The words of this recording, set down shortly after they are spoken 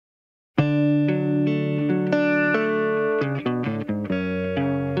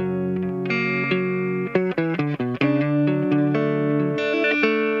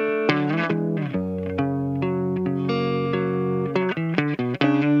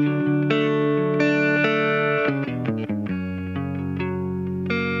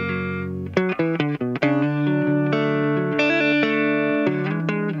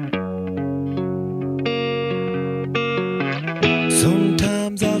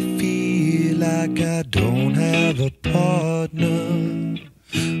like I don't have a partner.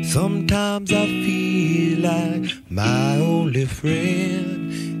 Sometimes I feel like my only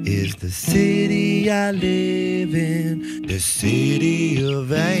friend is the city I live in, the city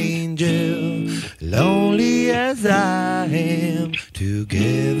of angels. Lonely as I am,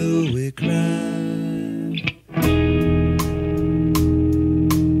 together we cry.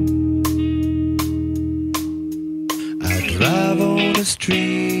 Drive on the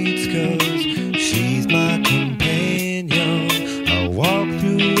streets 'cause she's my companion. I walk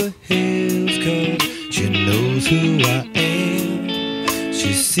through the hills 'cause she knows who I am.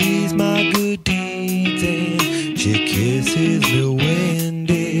 She sees my good deeds and she kisses me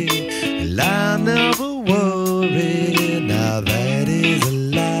windy. And I never worry, now that is a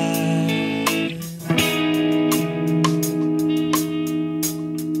lie.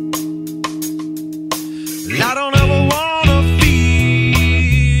 I don't ever want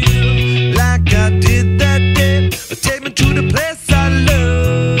take me to the place I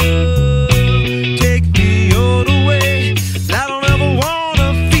love. Take me all the way. I don't ever wanna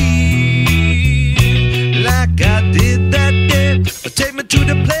feel like I did that day. Take me to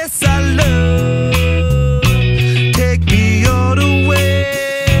the place I love. Take me all the way.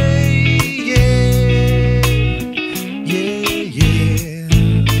 Yeah, yeah, yeah.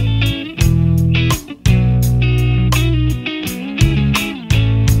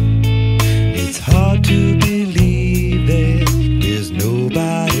 It's hard to believe there's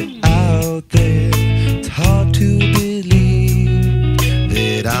nobody out there. It's hard to believe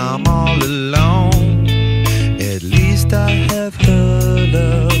that I'm all alone. At least I have her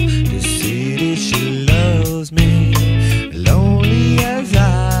love. The city, she loves me. Lonely as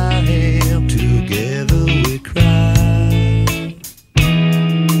I am, together we cry.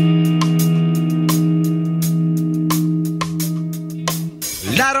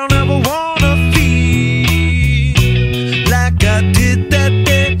 I don't ever want